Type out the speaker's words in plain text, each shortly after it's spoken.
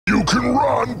can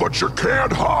run, but you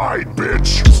can't hide,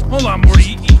 bitch. Hold on,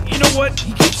 Morty. You know what?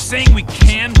 He keeps saying we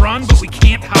can run, but we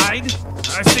can't hide.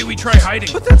 I say we try hiding.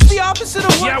 But that's the opposite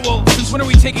of what— Yeah, well, since when are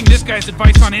we taking this guy's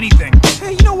advice on anything?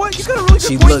 Hey, you know what? You got a really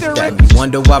She good point looked there, at Rick. me,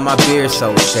 wonder why my beard's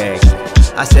so shaggy.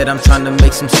 I said I'm trying to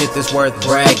make some shit that's worth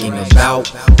bragging about.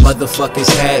 Motherfuckers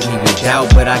had me with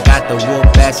doubt, but I got the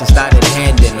whoop ass and started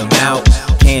handing them out.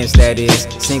 Cans, that is,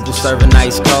 single serving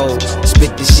ice cold.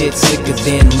 Spit the shit sicker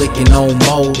than licking on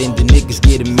mold. And the niggas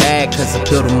getting mad cause I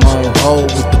put them on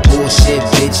hold. With the bullshit,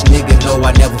 bitch, nigga know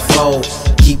I never fold.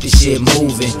 Keep the shit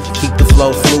moving, keep the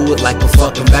flow fluid like a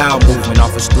fucking bowel movement.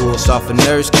 Off a stool, soften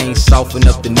nerves, can't soften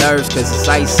up the nerves cause it's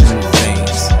ice in the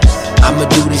veins. I'ma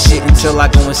do this shit until I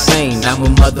go insane. I'm a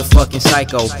motherfucking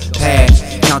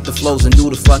psychopath. Count the flows and do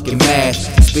the fucking math.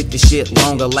 Spit the shit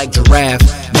longer like giraffe.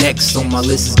 Next on my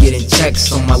list is getting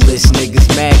checks on my list. Niggas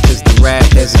mad cause the rap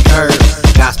has occurred.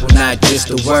 Gospel not just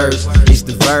a word, it's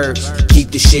the verb. Keep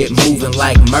the shit moving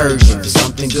like merging. If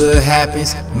something good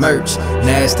happens, merch.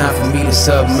 Now it's time for me to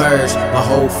submerge my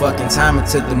whole fucking time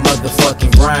into the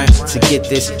motherfucking grind. To get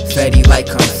this fetty like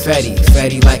confetti.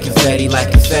 Fetty like confetti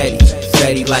like confetti.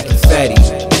 Fetty like confetti,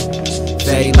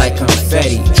 fetty like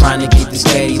confetti. Tryna get this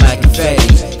fetty like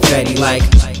confetti, fetty like,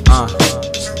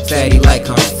 fetty like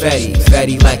confetti,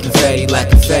 fetty like confetti like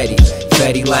confetti,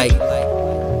 fetty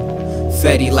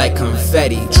like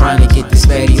confetti. Tryna get this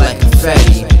fetty like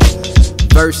confetti.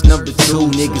 Verse number 2,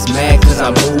 niggas mad cause I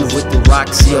move with the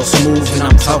rock seal smooth. And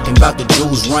I'm talking about the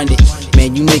Jews run it.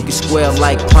 Man, you niggas square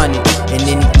like pun it. And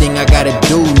anything I gotta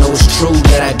do, know it's true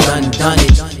that I done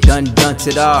it. Done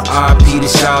to the R.I.P. to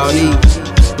Shawty.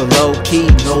 But low key,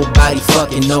 nobody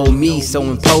fucking know me. So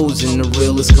imposing, the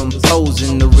real is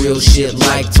composing. The real shit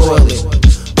like toilet.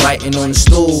 Writing on the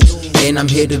stool, and I'm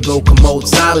here to go commode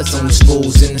silence on the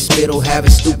schools. In the spittle, have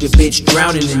a stupid bitch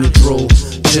drowning in the drool.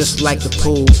 Just like the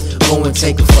pool, go and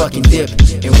take a fucking dip.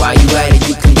 And while you at it,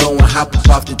 you can go and hop up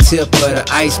off the tip of the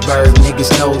iceberg. Niggas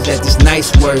know that there's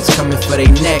nice words coming for they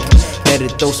neck. Better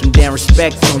throw some damn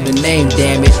respect on the name,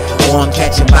 damn it. Or I'm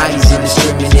catching bodies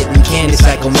indiscriminately candidates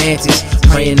like mantis,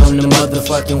 preying on the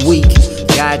motherfucking weak.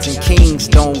 Gods and kings,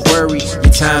 don't worry,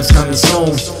 your time's coming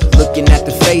soon. Looking at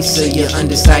the face of your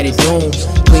undecided doom.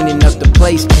 Cleaning up the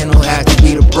place, pen'll have to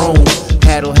be the broom.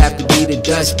 Paddle have to be the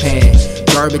dustpan.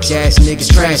 Garbage ass niggas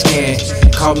trash can.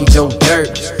 Call me Joe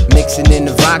Dirt. Mixing in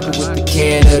the vodka with the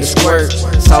can of the squirt.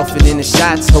 Softening the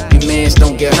shots, hope your mans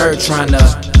don't get hurt. Tryna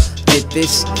get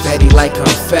this fetty like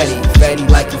confetti. Fetty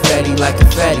like confetti like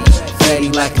confetti.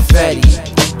 Fetty like confetti.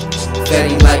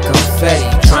 Fetty like confetti.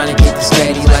 Tryna get this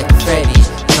fetty like confetti.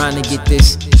 Tryna get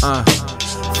this,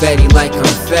 fetty like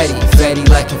confetti. Fetty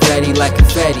like confetti like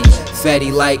confetti.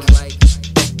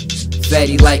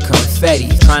 Fetty like confetti.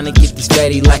 Tryna get this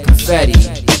fetty like confetti.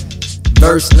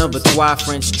 Verse number 2,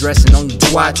 French dressing on the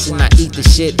twats. And I eat the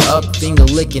shit up, finger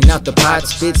licking out the pot.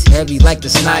 Spits heavy like the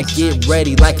snot, get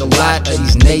ready like a lot of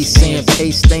these naysaying,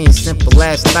 pace staying simple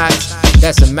ass thoughts.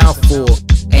 That's a mouthful,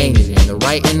 ain't it? And the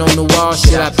writing on the wall,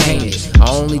 shit I painted.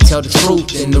 I only tell the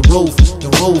truth in the roof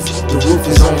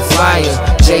is on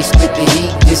fire. Jay spit the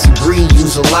heat, disagree,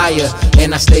 use a liar.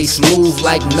 And I stay smooth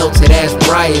like melted ass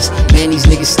briars. Man, these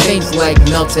niggas stink like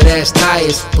melted ass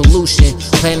tires. Pollution,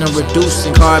 plan on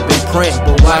reducing carbon print.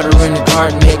 But water in the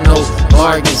garden make no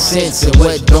bargain sense. And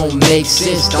what don't make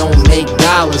sense don't make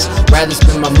dollars. Rather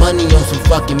spend my money on some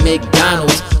fucking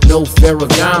McDonald's. No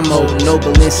Ferragamo, no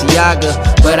Balenciaga,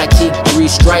 but I keep 3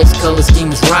 stripes, color scheme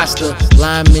is roster.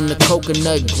 Lime in the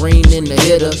coconut, green in the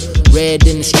hitter, red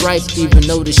in the stripes, even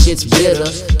though the shit's bitter.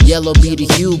 Yellow be the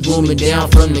hue, booming down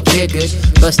from the kicker.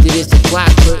 Busted is the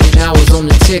clock, putting hours on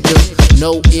the ticker.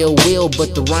 No ill will,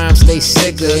 but the rhyme stay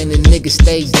sicker. And the nigga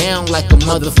stay down like a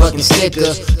motherfucking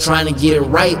sticker. Trying to get it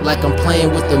right like I'm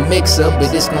playing with the mixer.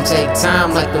 But it's gonna take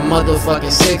time like the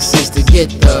motherfucking Sixers to get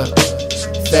the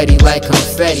fetty like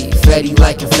confetti. Fetty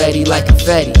like confetti like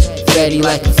confetti. Fetty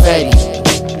like confetti.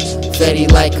 Fetty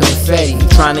like confetti.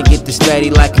 Trying to get this fetty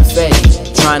like confetti.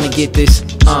 Trying to get this,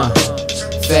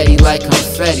 fetty like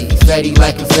confetti. Fetty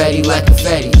like confetti like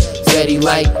confetti.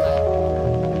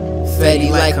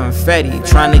 Fetty like confetti.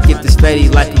 Trying to get this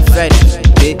fetty like confetti,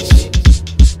 bitch.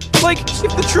 Like,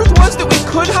 if the truth was that we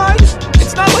could hide,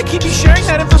 it's not like he'd be sharing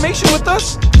that information with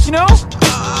us, you know?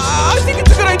 I think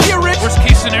it's a good idea, Rick. Worst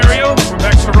case scenario, we're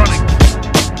back to running.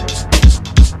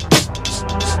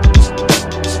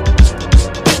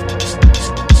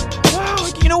 Wow,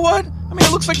 you know what? I mean,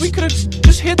 it looks like we could have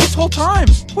just hid this whole time.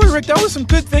 Boy, Rick, that was some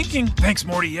good thinking. Thanks,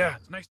 Morty, yeah. Nice.